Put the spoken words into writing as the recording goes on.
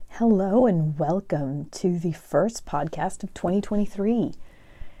Hello and welcome to the first podcast of 2023.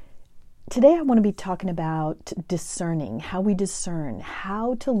 Today I want to be talking about discerning, how we discern,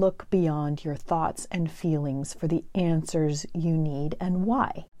 how to look beyond your thoughts and feelings for the answers you need and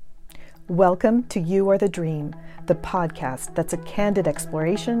why. Welcome to You Are the Dream, the podcast that's a candid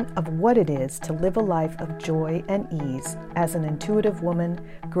exploration of what it is to live a life of joy and ease as an intuitive woman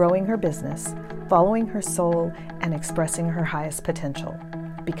growing her business, following her soul, and expressing her highest potential.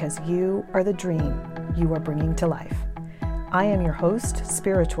 Because you are the dream you are bringing to life. I am your host,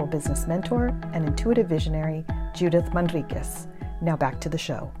 spiritual business mentor, and intuitive visionary, Judith Manriquez. Now back to the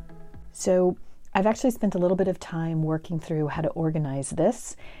show. So I've actually spent a little bit of time working through how to organize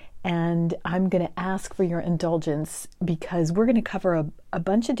this, and I'm going to ask for your indulgence because we're going to cover a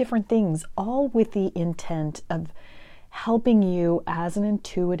bunch of different things, all with the intent of helping you as an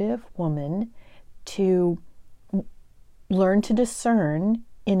intuitive woman to learn to discern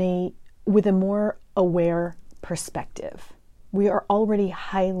with a more aware perspective. We are already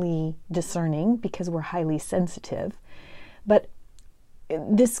highly discerning because we're highly sensitive, but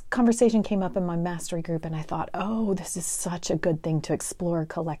this conversation came up in my mastery group and I thought, this is such a good thing to explore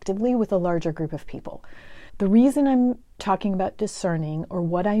collectively with a larger group of people. The reason I'm talking about discerning, or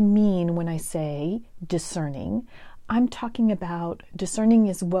what I mean when I say discerning, I'm talking about discerning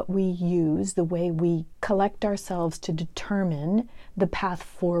is what we use, the way we collect ourselves to determine the path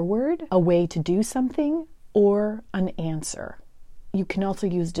forward, a way to do something, or an answer. You can also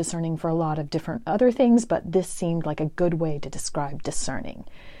use discerning for a lot of different other things, but this seemed like a good way to describe discerning.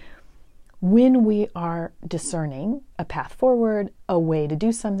 When we are discerning a path forward, a way to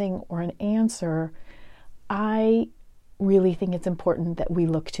do something, or an answer, I really think it's important that we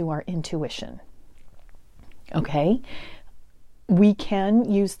look to our intuition. Okay, we can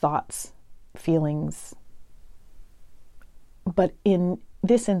use thoughts, feelings, but in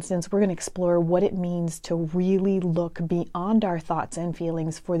this instance, we're going to explore what it means to really look beyond our thoughts and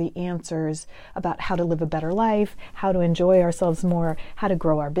feelings for the answers about how to live a better life, how to enjoy ourselves more, how to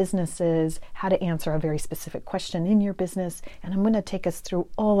grow our businesses, how to answer a very specific question in your business. And I'm going to take us through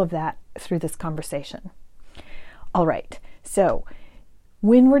all of that through this conversation. All right, so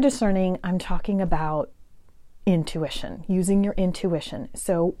when we're discerning, I'm talking about intuition, using your intuition.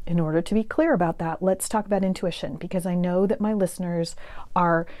 So in order to be clear about that, let's talk about intuition, because I know that my listeners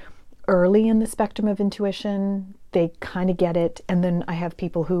are early in the spectrum of intuition. They kind of get it. And then I have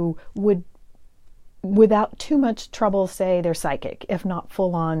people who would, without too much trouble, say they're psychic, if not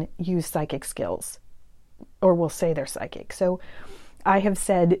full on use psychic skills, or will say they're psychic. So I have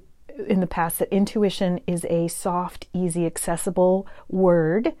said in the past that intuition is a soft, easy, accessible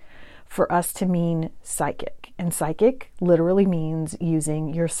word for us to mean psychic. And psychic literally means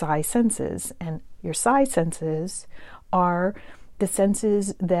using your psi senses. And your psi senses are the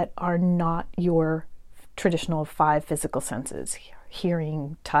senses that are not your traditional 5 physical senses: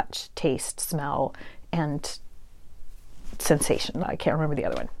 hearing, touch, taste, smell, and sensation. I can't remember the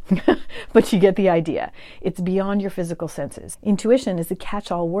other one, but you get the idea. It's beyond your physical senses. Intuition is a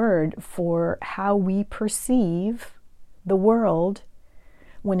catch-all word for how we perceive the world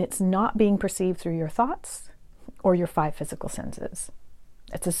when it's not being perceived through your thoughts or your 5 physical senses.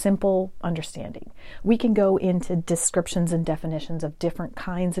 It's a simple understanding. We can go into descriptions and definitions of different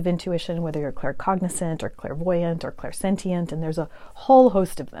kinds of intuition, whether you're claircognizant or clairvoyant or clairsentient, and there's a whole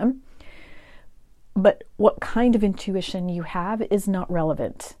host of them. But what kind of intuition you have is not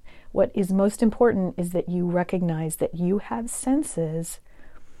relevant. What is most important is that you recognize that you have senses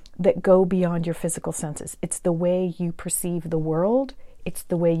that go beyond your physical senses. It's the way you perceive the world. It's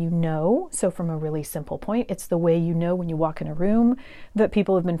the way you know. So from a really simple point, it's the way you know when you walk in a room that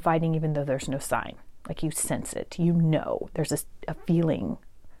people have been fighting even though there's no sign. Like you sense it, you know. There's a feeling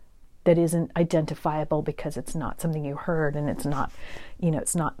that isn't identifiable because it's not something you heard, and it's not, you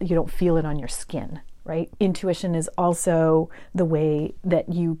don't feel it on your skin, right? Intuition is also the way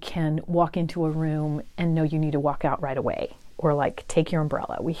that you can walk into a room and know you need to walk out right away. Or like take your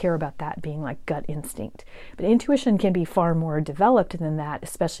umbrella. We hear about that being like gut instinct. But intuition can be far more developed than that,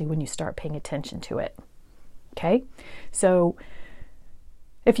 especially when you start paying attention to it. Okay? So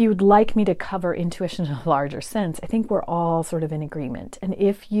if you would like me to cover intuition in a larger sense, I think we're all sort of in agreement. And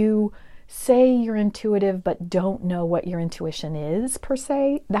if you say you're intuitive but don't know what your intuition is per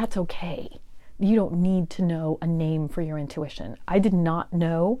se, that's okay. You don't need to know a name for your intuition. I did not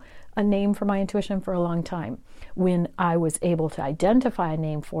know a name for my intuition for a long time. When I was able to identify a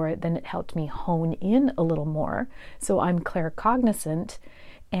name for it, then it helped me hone in a little more. So I'm claircognizant,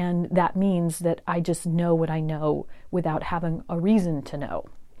 and that means that I just know what I know without having a reason to know.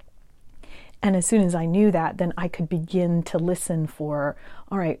 And as soon as I knew that, then I could begin to listen for,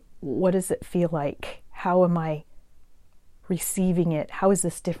 all right, What does it feel like? How am I receiving it? How is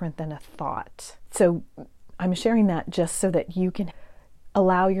this different than a thought? So I'm sharing that just so that you can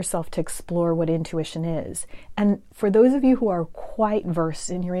allow yourself to explore what intuition is. And for those of you who are quite versed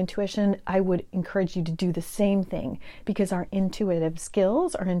in your intuition, I would encourage you to do the same thing, because our intuitive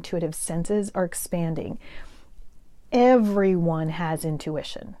skills, our intuitive senses are expanding. Everyone has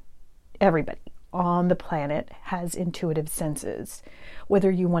intuition. Everybody on the planet has intuitive senses. Whether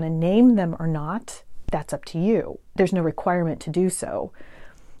you want to name them or not, that's up to you. There's no requirement to do so.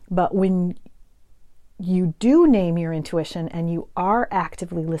 But when you do name your intuition and you are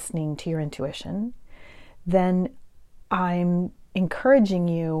actively listening to your intuition, then I'm encouraging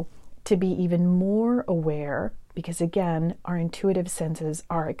you to be even more aware, because again, our intuitive senses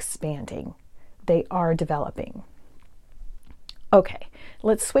are expanding. They are developing. Okay,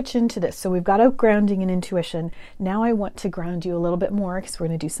 let's switch into this. So we've got a grounding in intuition. Now I want to ground you a little bit more, because we're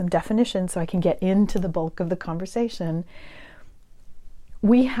going to do some definitions so I can get into the bulk of the conversation.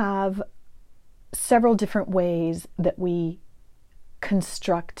 We have several different ways that we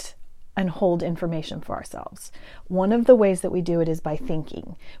construct and hold information for ourselves. One of the ways that we do it is by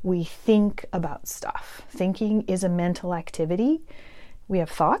thinking. We think about stuff. Thinking is a mental activity. We have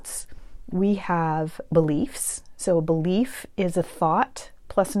thoughts. We have beliefs. So a belief is a thought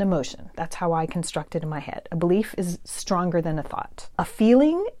plus an emotion. That's how I construct it in my head. A belief is stronger than a thought. A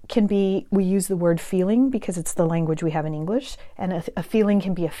feeling can be, we use the word feeling because it's the language we have in English, and a feeling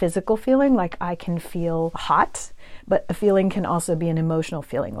can be a physical feeling, like I can feel hot, but a feeling can also be an emotional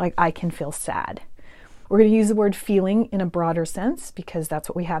feeling, like I can feel sad. We're going to use the word feeling in a broader sense because that's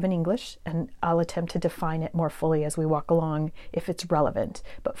what we have in English, and I'll attempt to define it more fully as we walk along if it's relevant.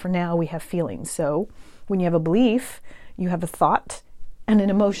 But for now, we have feelings. So when you have a belief, you have a thought and an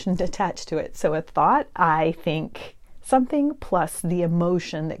emotion attached to it. So a thought, I think something, plus the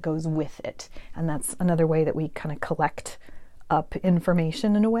emotion that goes with it. And that's another way that we kind of collect up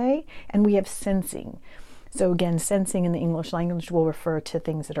information in a way. And we have sensing. So again, sensing in the English language will refer to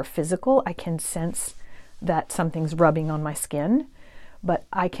things that are physical. I can sense that something's rubbing on my skin, but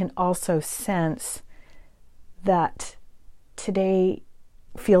I can also sense that today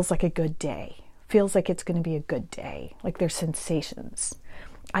feels like a good day. Feels like it's going to be a good day, like there's sensations.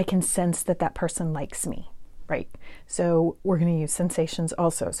 I can sense that that person likes me, right? So we're going to use sensations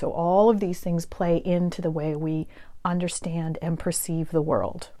also. So all of these things play into the way we understand and perceive the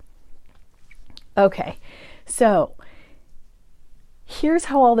world. Okay, so here's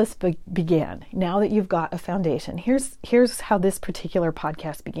how all this began. Now that you've got a foundation, here's how this particular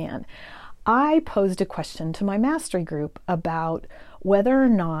podcast began. I posed a question to my mastery group about whether or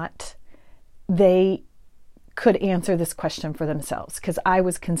not they could answer this question for themselves, because I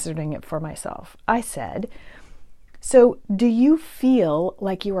was considering it for myself. I said, so do you feel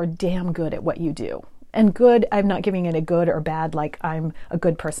like you are damn good at what you do? And good, I'm not giving it a good or bad, like I'm a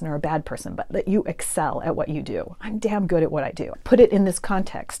good person or a bad person, but that you excel at what you do. I'm damn good at what I do. Put it in this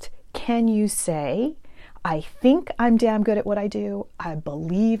context. Can you say, I think I'm damn good at what I do. I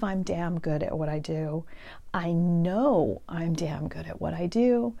believe I'm damn good at what I do. I know I'm damn good at what I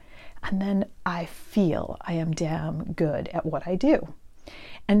do. And then I feel I am damn good at what I do.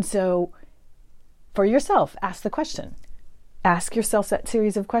 And so for yourself, ask the question. Ask yourself that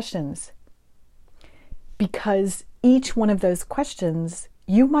series of questions. Because each one of those questions,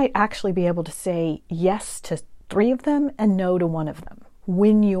 you might actually be able to say yes to 3 of them and no to 1 of them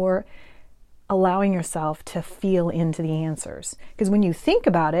when you're allowing yourself to feel into the answers. Because when you think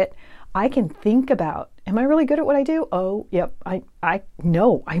about it, I can think about, am I really good at what I do? Oh, yep, I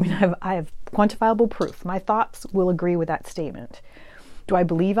know. I mean, I have quantifiable proof. My thoughts will agree with that statement. Do I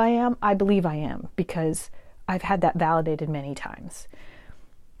believe I am? I believe I am because I've had that validated many times.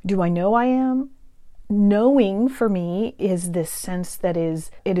 Do I know I am? Knowing for me is this sense that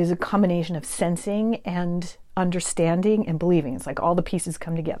it is a combination of sensing and understanding and believing. It's like all the pieces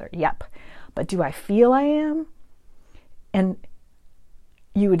come together. Yep. But do I feel I am? And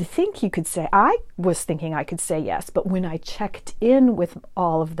you would think you could say, I was thinking I could say yes, but when I checked in with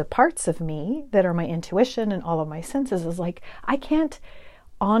all of the parts of me that are my intuition and all of my senses, is like, I can't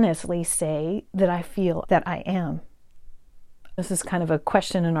honestly say that I feel that I am. This is kind of a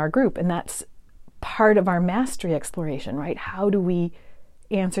question in our group, and that's part of our mastery exploration, right? How do we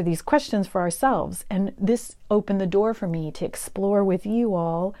answer these questions for ourselves? And this opened the door for me to explore with you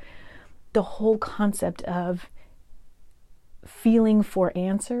all the whole concept of feeling for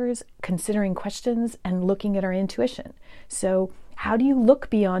answers, considering questions, and looking at our intuition. So how do you look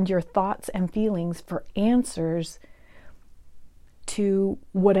beyond your thoughts and feelings for answers to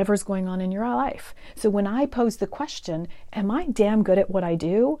whatever's going on in your life. So when I pose the question, am I damn good at what I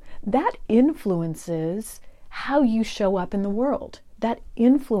do? That influences how you show up in the world. That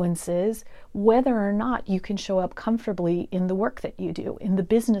influences whether or not you can show up comfortably in the work that you do, in the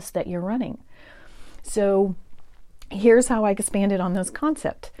business that you're running. So here's how I expanded on those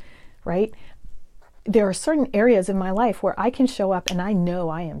concepts, right? There are certain areas in my life where I can show up and I know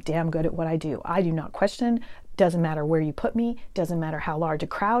I am damn good at what I do. I do not question. Doesn't matter where you put me. Doesn't matter how large a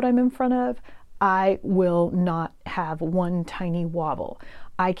crowd I'm in front of. I will not have one tiny wobble.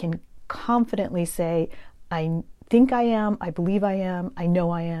 I can confidently say, I think I am, I believe I am, I know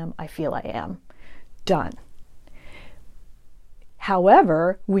I am, I feel I am. Done.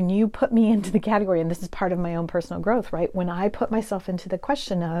 However, when you put me into the category, and this is part of my own personal growth, right? When I put myself into the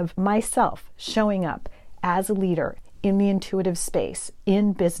question of myself showing up as a leader in the intuitive space,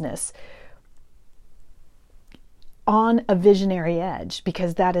 in business, on a visionary edge,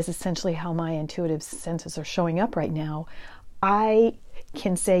 because that is essentially how my intuitive senses are showing up right now, I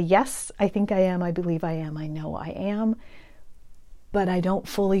can say, yes, I think I am, I believe I am, I know I am, but I don't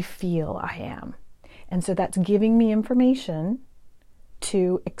fully feel I am. And so that's giving me information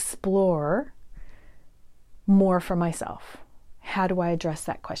to explore more for myself. How do I address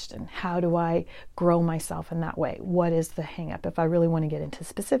that question? How do I grow myself in that way? What is the hang up, if I really want to get into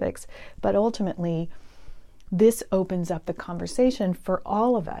specifics? But ultimately, this opens up the conversation for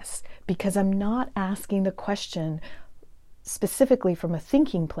all of us, because I'm not asking the question specifically from a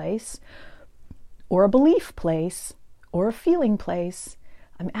thinking place or a belief place or a feeling place.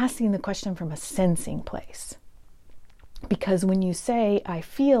 I'm asking the question from a sensing place. Because when you say, I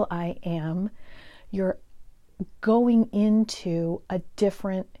feel I am, you're going into a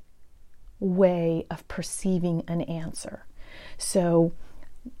different way of perceiving an answer. So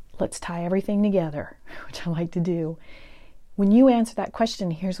let's tie everything together, which I like to do. When you answer that question,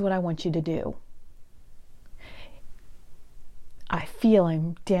 here's what I want you to do. I feel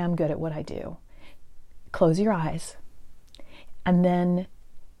I'm damn good at what I do. Close your eyes and then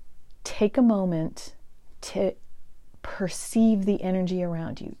take a moment to perceive the energy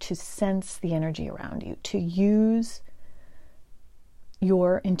around you, to sense the energy around you, to use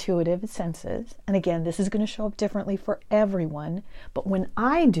your intuitive senses. And again, this is going to show up differently for everyone, but when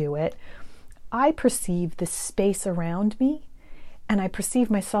I do it, I perceive the space around me, and I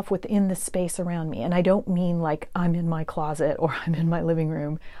perceive myself within the space around me. And I don't mean like I'm in my closet or I'm in my living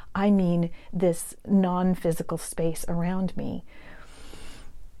room. I mean this non-physical space around me.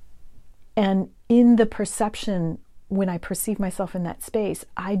 And in the perception, when I perceive myself in that space,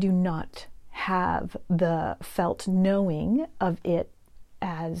 I do not have the felt knowing of it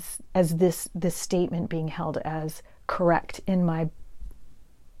as this statement being held as correct in my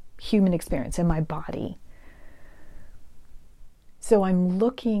human experience, in my body. So I'm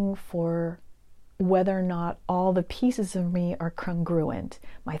looking for whether or not all the pieces of me are congruent.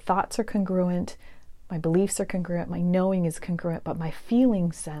 My thoughts are congruent, my beliefs are congruent, my knowing is congruent, but my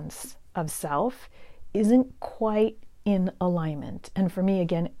feeling sense of self isn't quite in alignment. And for me,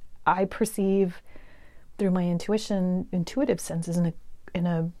 again, I perceive through my intuitive senses in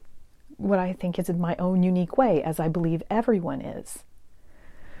a what I think is in my own unique way, as I believe everyone is.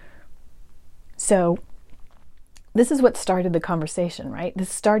 So this is what started the conversation, right? This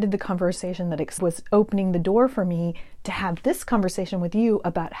started the conversation that was opening the door for me to have this conversation with you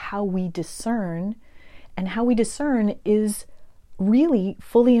about how we discern. And how we discern is really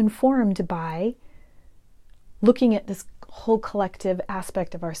fully informed by looking at this whole collective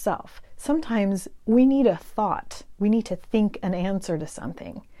aspect of ourself. Sometimes we need a thought. We need to think an answer to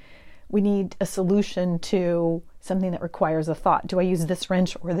something. We need a solution to something that requires a thought. Do I use this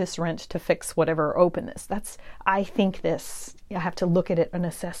wrench or this wrench to fix whatever or open this? I think this. I have to look at it and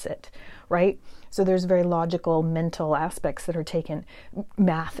assess it, right? So there's very logical, mental aspects that are taken.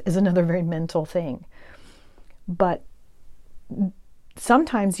 Math is another very mental thing. But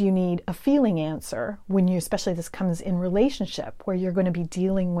sometimes you need a feeling answer when you, especially this comes in relationship, where you're going to be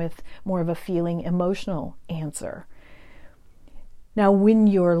dealing with more of a feeling, emotional answer. Now, when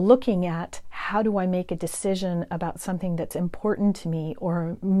you're looking at how do I make a decision about something that's important to me,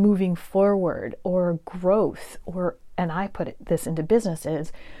 or moving forward, or growth, and I put this into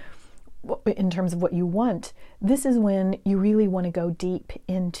businesses, in terms of what you want, this is when you really want to go deep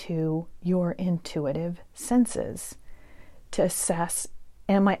into your intuitive senses to assess,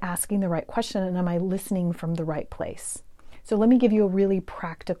 am I asking the right question and am I listening from the right place? So let me give you a really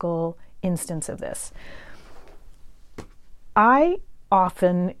practical instance of this. I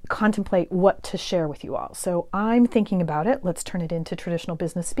often contemplate what to share with you all. So I'm thinking about it. Let's turn it into traditional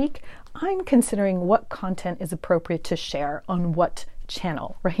business speak. I'm considering what content is appropriate to share on what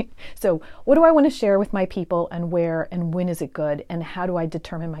channel, right? So what do I want to share with my people, and where and when is it good, and how do I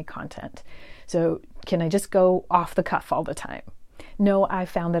determine my content? So can I just go off the cuff all the time? No, I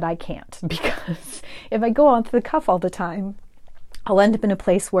found that I can't, because if I go off the cuff all the time, I'll end up in a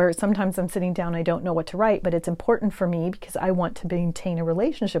place where sometimes I'm sitting down, I don't know what to write, but it's important for me because I want to maintain a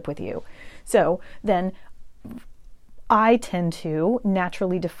relationship with you. So then I tend to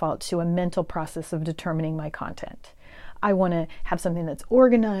naturally default to a mental process of determining my content. I want to have something that's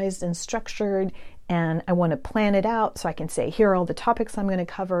organized and structured, and I want to plan it out so I can say, here are all the topics I'm going to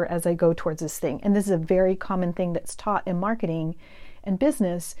cover as I go towards this thing. And this is a very common thing that's taught in marketing and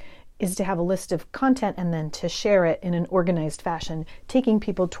business, is to have a list of content and then to share it in an organized fashion, taking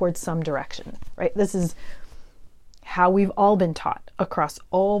people towards some direction, right? This is how we've all been taught across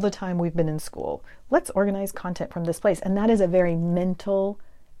all the time we've been in school. Let's organize content from this place. And that is a very mental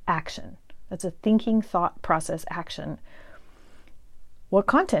action. That's a thinking, thought process action. What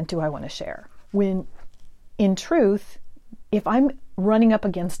content do I want to share? When in truth, if I'm running up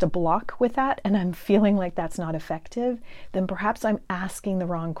against a block with that and I'm feeling like that's not effective, then perhaps I'm asking the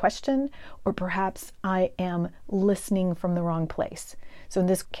wrong question, or perhaps I am listening from the wrong place. So in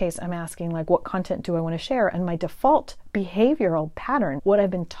this case, I'm asking, like, what content do I want to share? And my default behavioral pattern, what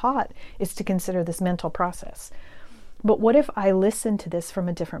I've been taught, is to consider this mental process. But what if I listen to this from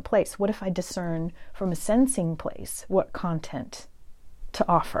a different place? What if I discern from a sensing place what content to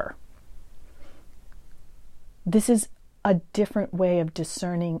offer? This is a different way of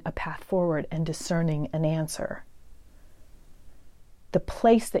discerning a path forward and discerning an answer. The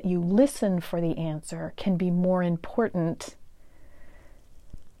place that you listen for the answer can be more important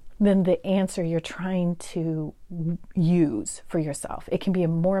than the answer you're trying to use for yourself. It can be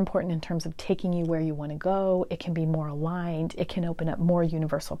more important in terms of taking you where you want to go. It can be more aligned. It can open up more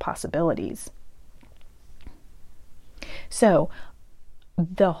universal possibilities. So,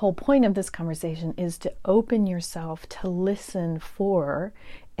 the whole point of this conversation is to open yourself to listen for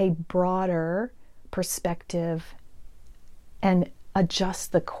a broader perspective and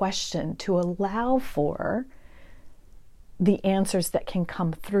adjust the question to allow for the answers that can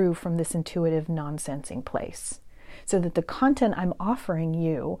come through from this intuitive, non-sensing place. So that the content I'm offering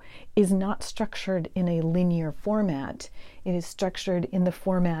you is not structured in a linear format. It is structured in the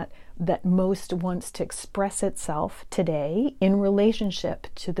format that most wants to express itself today in relationship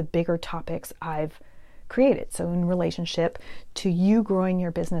to the bigger topics I've created. So in relationship to you growing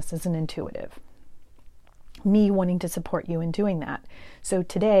your business as an intuitive. Me wanting to support you in doing that. So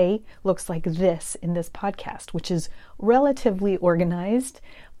today looks like this in this podcast, which is relatively organized,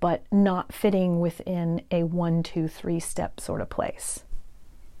 but not fitting within a 1, 2, 3 step sort of place.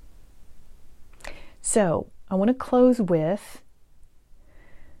 So I want to close with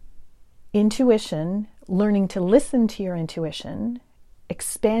intuition, learning to listen to your intuition,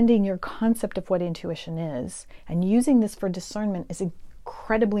 expanding your concept of what intuition is, and using this for discernment is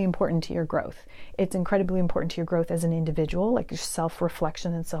incredibly important to your growth. It's incredibly important to your growth as an individual, like your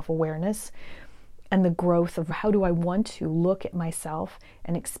self-reflection and self-awareness, and the growth of how do I want to look at myself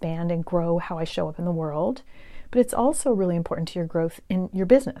and expand and grow how I show up in the world. But it's also really important to your growth in your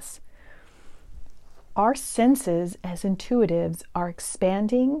business. Our senses as intuitives are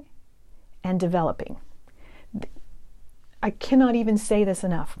expanding and developing. I cannot even say this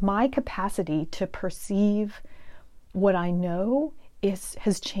enough. My capacity to perceive what I know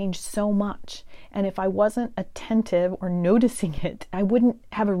has changed so much. And if I wasn't attentive or noticing it, I wouldn't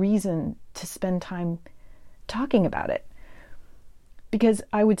have a reason to spend time talking about it, because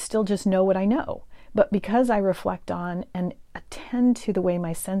I would still just know what I know. But because I reflect on and attend to the way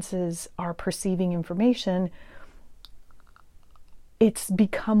my senses are perceiving information, it's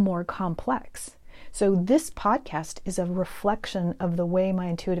become more complex. So this podcast is a reflection of the way my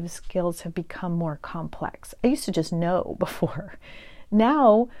intuitive skills have become more complex. I used to just know before.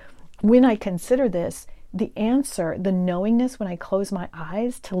 Now, when I consider this, the answer, the knowingness when I close my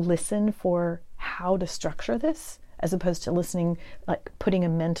eyes to listen for how to structure this, as opposed to listening, like putting a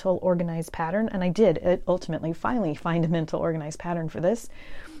mental organized pattern, and I did ultimately finally find a mental organized pattern for this,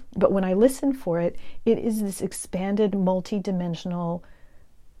 but when I listen for it, it is this expanded multi-dimensional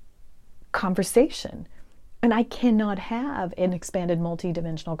conversation. And I cannot have an expanded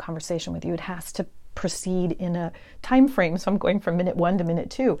multi-dimensional conversation with you. It has to proceed in a time frame. So I'm going from minute 1 to minute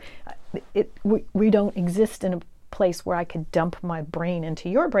 2. We don't exist in a place where I could dump my brain into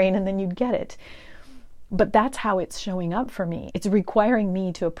your brain and then you'd get it. But that's how it's showing up for me. It's requiring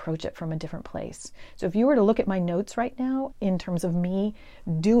me to approach it from a different place. So if you were to look at my notes right now in terms of me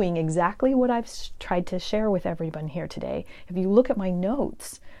doing exactly what I've tried to share with everyone here today, if you look at my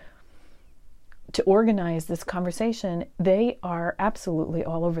notes to organize this conversation, they are absolutely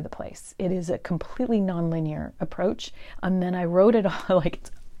all over the place. It is a completely nonlinear approach. And then I wrote it all like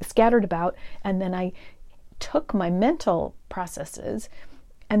scattered about, and then I took my mental processes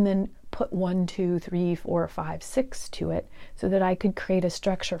and then put 1, 2, 3, 4, 5, 6 to it so that I could create a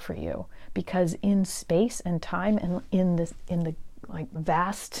structure for you. Because in space and time and in the like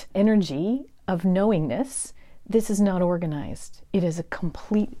vast energy of knowingness, this is not organized. It is a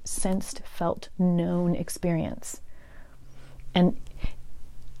complete sensed, felt, known experience. And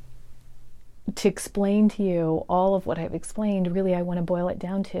to explain to you all of what I've explained, really I want to boil it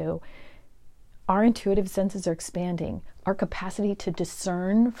down to our intuitive senses are expanding. Our capacity to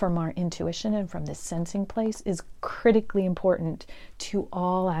discern from our intuition and from this sensing place is critically important to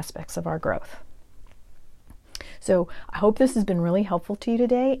all aspects of our growth. So I hope this has been really helpful to you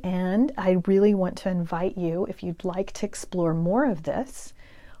today, and I really want to invite you, if you'd like to explore more of this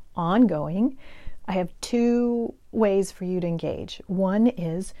ongoing, I have 2 ways for you to engage. One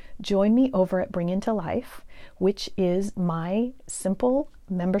is join me over at Bring Into Life, which is my simple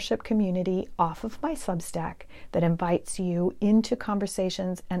membership community off of my Substack that invites you into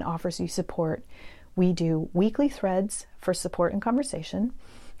conversations and offers you support. We do weekly threads for support and conversation,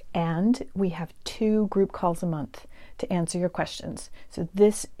 and we have 2 group calls a month to answer your questions. So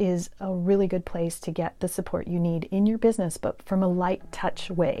this is a really good place to get the support you need in your business, but from a light touch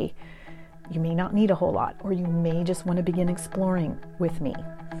way. You may not need a whole lot, or you may just want to begin exploring with me.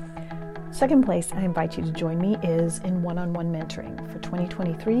 Second place I invite you to join me is in one-on-one mentoring. For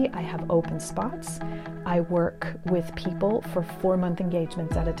 2023, I have open spots. I work with people for 4-month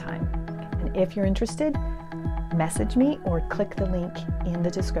engagements at a time. And if you're interested, message me or click the link in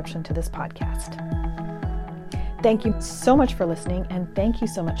the description to this podcast. Thank you so much for listening, and thank you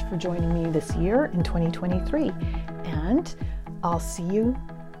so much for joining me this year in 2023. And I'll see you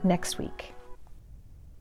next week.